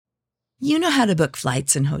You know how to book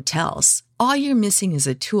flights and hotels. All you're missing is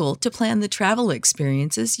a tool to plan the travel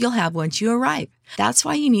experiences you'll have once you arrive. That's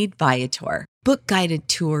why you need Viator. Book guided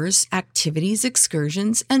tours, activities,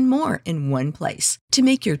 excursions, and more in one place to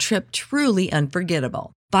make your trip truly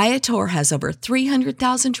unforgettable. Viator has over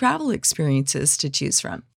 300,000 travel experiences to choose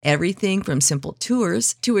from. Everything from simple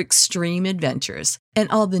tours to extreme adventures and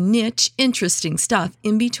all the niche, interesting stuff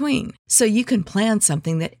in between. So you can plan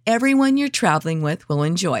something that everyone you're traveling with will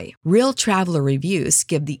enjoy. Real traveler reviews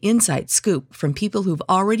give the inside scoop from people who've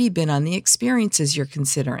already been on the experiences you're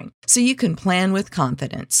considering. So you can plan with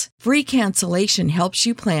confidence. Free cancellation helps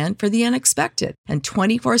you plan for the unexpected. And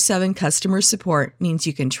 24/7 customer support means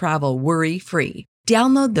you can travel worry-free.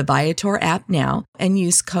 Download the Viator app now and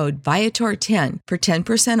use code Viator10 for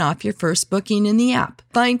 10% off your first booking in the app.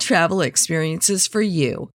 Find travel experiences for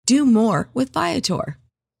you. Do more with Viator.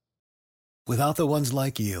 Without the ones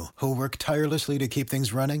like you, who work tirelessly to keep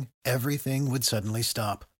things running, everything would suddenly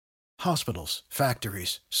stop. Hospitals,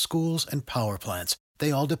 factories, schools, and power plants,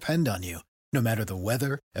 they all depend on you. No matter the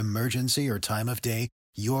weather, emergency, or time of day,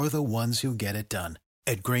 you're the ones who get it done.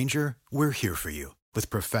 At Grainger, we're here for you with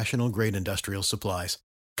professional-grade industrial supplies.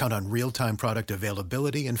 Count on real-time product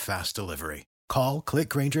availability and fast delivery. Call, click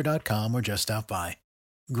Grainger.com, or just stop by.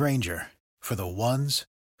 Grainger, for the ones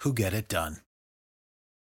who get it done.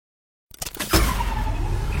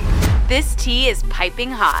 This tea is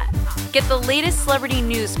piping hot. Get the latest celebrity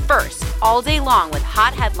news first all day long with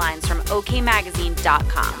hot headlines from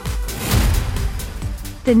OKMagazine.com.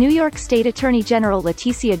 The New York State Attorney General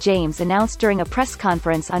Letitia James announced during a press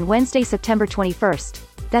conference on Wednesday, September 21,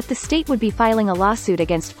 that the state would be filing a lawsuit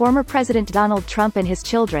against former President Donald Trump and his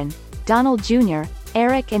children, Donald Jr.,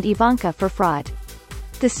 Eric and Ivanka, for fraud.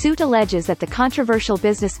 The suit alleges that the controversial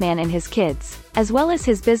businessman and his kids, as well as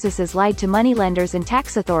his businesses, lied to moneylenders and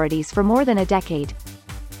tax authorities for more than a decade.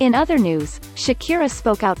 In other news, Shakira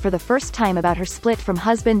spoke out for the first time about her split from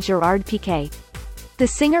husband Gerard Piqué. The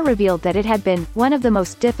singer revealed that it had been one of the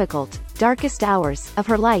most difficult, darkest hours of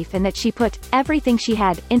her life and that she put everything she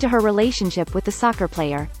had into her relationship with the soccer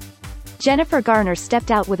player. Jennifer Garner stepped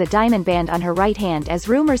out with a diamond band on her right hand as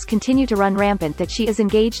rumors continue to run rampant that she is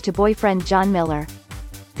engaged to boyfriend John Miller.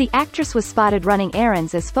 The actress was spotted running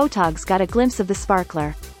errands as photogs got a glimpse of the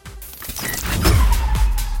sparkler.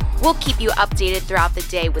 We'll keep you updated throughout the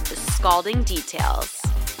day with the scalding details.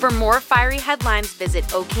 For more fiery headlines, visit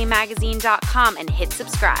OKMagazine.com and hit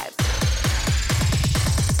subscribe.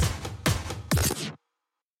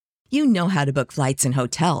 You know how to book flights and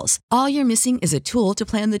hotels. All you're missing is a tool to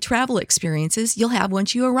plan the travel experiences you'll have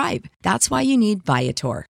once you arrive. That's why you need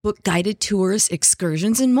Viator. Book guided tours,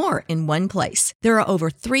 excursions, and more in one place. There are over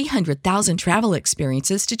 300,000 travel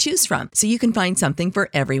experiences to choose from, so you can find something for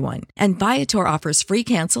everyone. And Viator offers free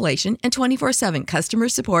cancellation and 24/7 customer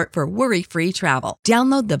support for worry-free travel.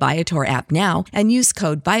 Download the Viator app now and use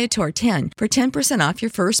code Viator10 for 10% off your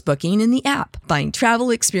first booking in the app. Find travel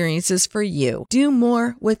experiences for you. Do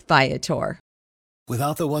more with Viator.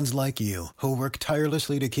 Without the ones like you, who work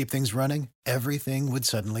tirelessly to keep things running, everything would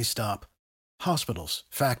suddenly stop. Hospitals,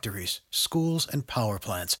 factories, schools, and power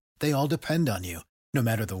plants, they all depend on you. No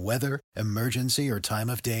matter the weather, emergency, or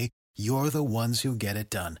time of day, you're the ones who get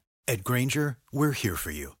it done. At Grainger, we're here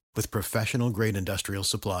for you with professional-grade industrial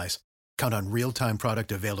supplies. Count on real-time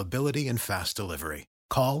product availability and fast delivery.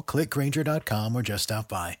 Call, click Grainger.com, or just stop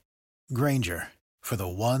by. Grainger, for the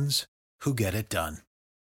ones who get it done.